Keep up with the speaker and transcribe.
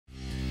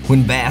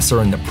When bass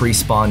are in the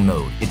pre-spawn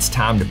mode, it's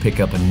time to pick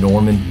up a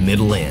Norman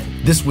middle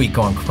end. This week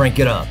on Crank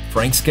It Up,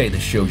 Frank Scalish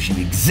shows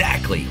you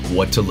exactly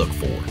what to look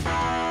for.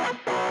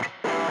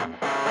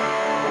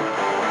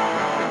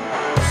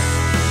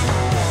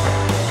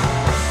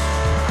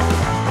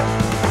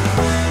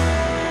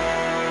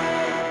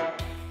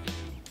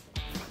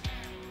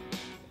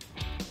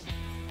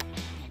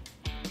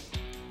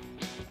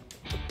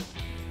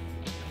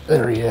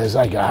 There he is,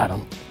 I got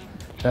him.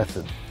 That's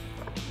it.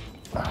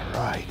 All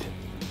right.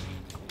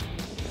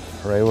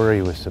 Right where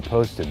he was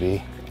supposed to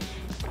be.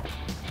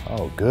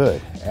 Oh,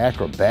 good.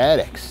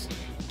 Acrobatics.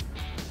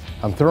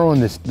 I'm throwing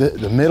this,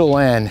 the middle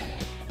end,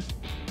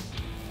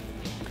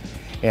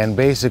 and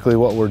basically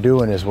what we're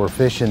doing is we're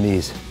fishing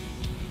these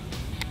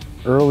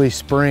early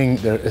spring.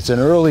 It's an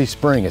early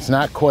spring. It's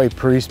not quite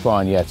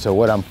pre-spawn yet. So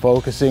what I'm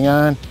focusing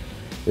on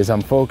is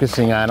I'm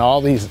focusing on all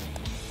these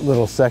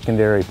little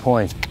secondary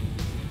points.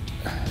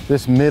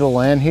 This middle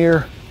end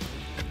here,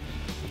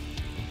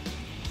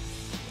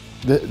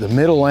 the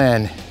middle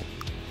end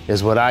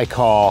is what I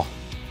call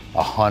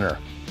a hunter.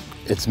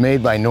 It's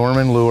made by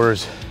Norman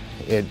Lures.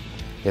 It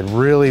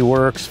really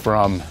works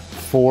from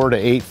 4 to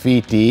 8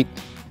 feet deep.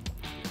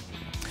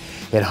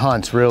 It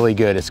hunts really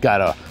good. It's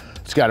got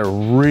a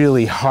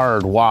really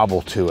hard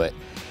wobble to it.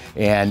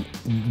 And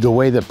the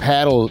way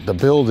the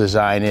bill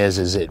design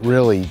is it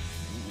really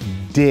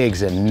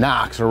digs and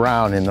knocks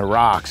around in the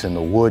rocks and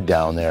the wood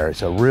down there.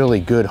 It's a really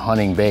good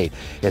hunting bait.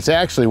 It's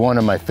actually one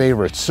of my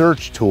favorite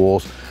search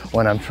tools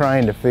when I'm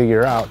trying to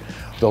figure out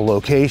the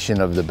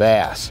location of the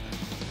bass.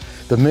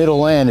 The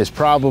middle end is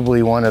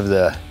probably one of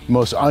the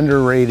most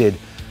underrated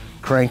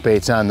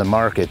crankbaits on the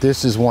market.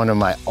 This is one of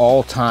my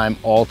all-time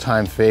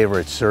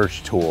favorite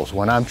search tools.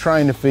 When I'm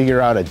trying to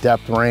figure out a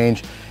depth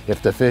range,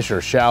 if the fish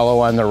are shallow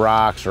on the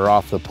rocks or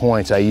off the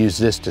points, I use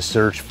this to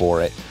search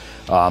for it.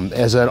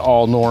 As at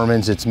all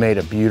Normans, it's made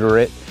of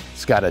butyrate.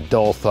 It's got a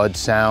dull thud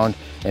sound,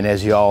 and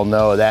as you all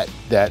know, that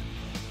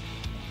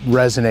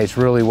resonates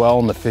really well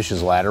in the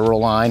fish's lateral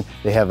line.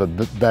 They have a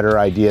better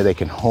idea, they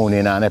can hone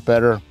in on it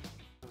better.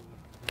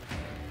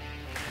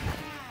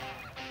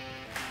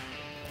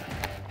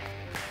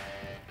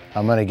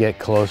 I'm gonna get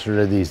closer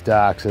to these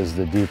docks as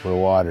the deeper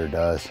water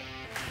does.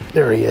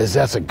 There he is,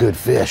 that's a good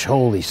fish,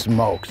 holy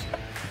smokes.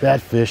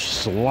 That fish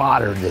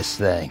slaughtered this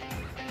thing.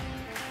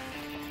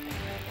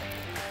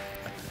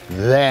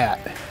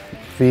 That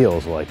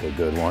feels like a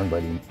good one,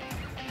 but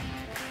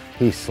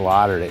he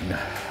slaughtered it.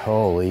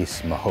 Holy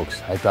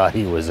smokes. I thought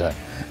he was an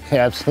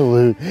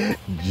absolute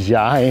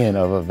giant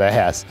of a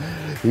bass.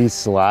 He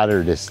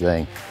slaughtered this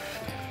thing.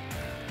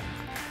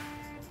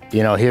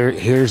 You know,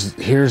 here's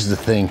the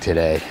thing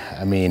today.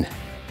 I mean,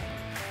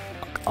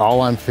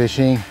 all I'm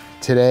fishing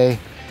today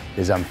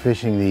is I'm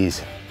fishing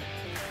these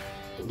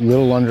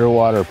little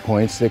underwater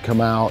points that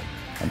come out.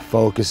 I'm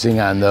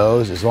focusing on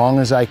those. As long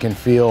as I can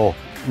feel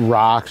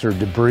rocks or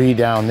debris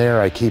down there,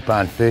 I keep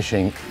on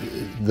fishing.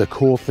 The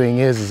cool thing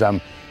is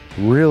I'm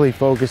really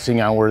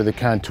focusing on where the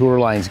contour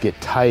lines get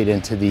tight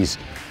into these,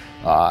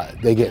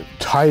 they get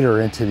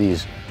tighter into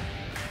these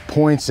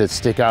points that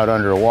stick out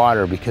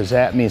underwater, because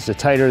that means the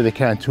tighter the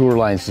contour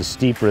lines, the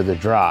steeper the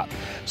drop.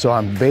 So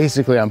I'm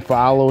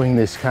following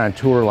these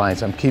contour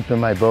lines. I'm keeping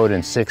my boat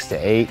in 6 to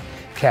 8,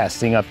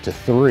 casting up to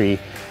 3,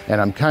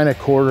 and I'm kind of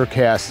quarter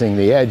casting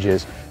the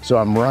edges. So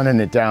I'm running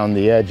it down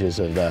the edges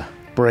of the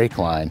break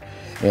line.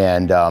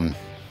 And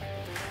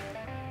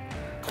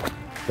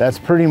that's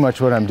pretty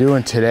much what I'm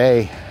doing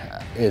today.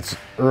 It's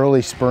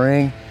early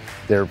spring.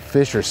 Their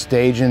fish are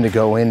staging to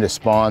go into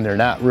spawn. They're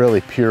not really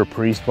pure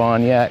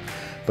pre-spawn yet,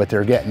 but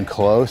they're getting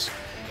close.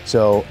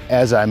 So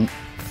as I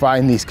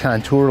find these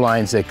contour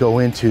lines that go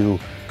into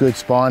good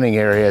spawning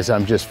areas,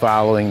 I'm just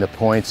following the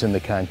points and the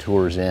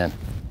contours in.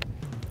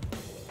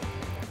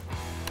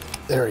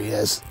 There he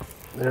is.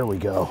 There we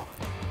go.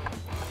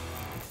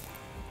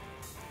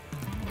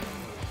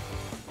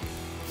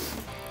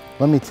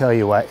 Let me tell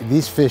you why.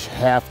 These fish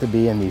have to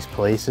be in these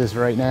places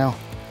right now.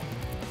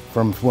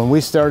 From when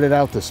we started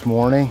out this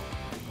morning,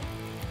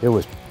 it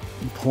was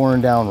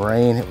pouring down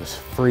rain, it was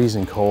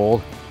freezing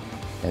cold,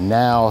 and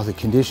now the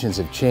conditions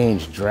have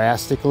changed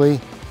drastically,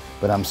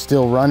 but I'm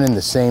still running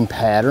the same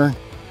pattern.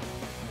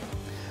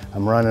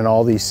 I'm running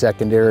all these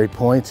secondary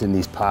points in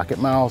these pocket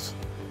mouths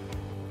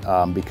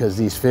because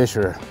these fish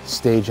are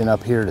staging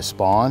up here to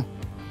spawn.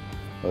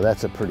 Well,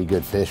 that's a pretty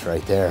good fish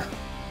right there.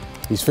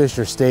 These fish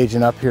are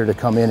staging up here to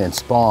come in and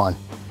spawn,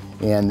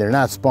 and they're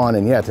not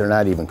spawning yet, they're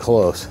not even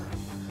close.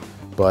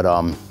 But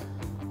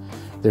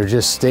they're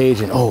just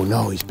staging. Oh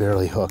no, he's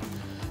barely hooked.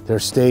 They're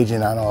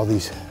staging on all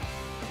these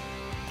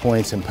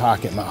points and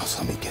pocket mouths.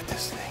 Let me get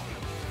this thing.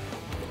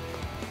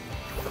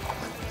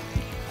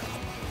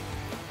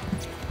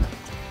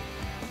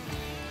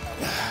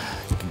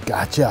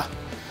 Gotcha,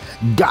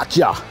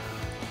 gotcha.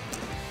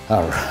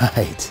 All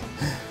right.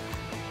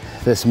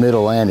 This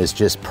middle end is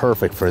just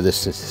perfect for this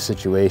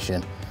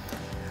situation.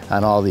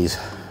 On all these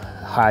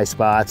high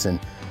spots and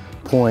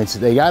points,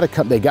 they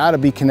gotta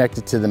be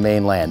connected to the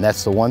main land.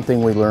 That's the one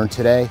thing we learned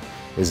today,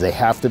 is they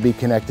have to be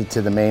connected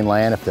to the main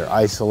land. If they're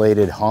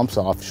isolated humps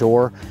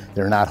offshore,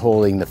 they're not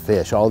holding the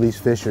fish. All these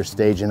fish are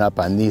staging up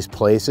on these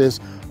places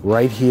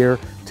right here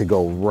to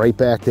go right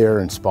back there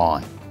and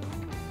spawn.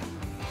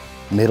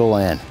 Middle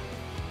end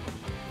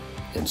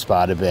and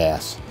spotted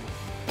bass.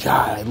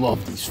 God, I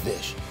love these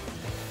fish.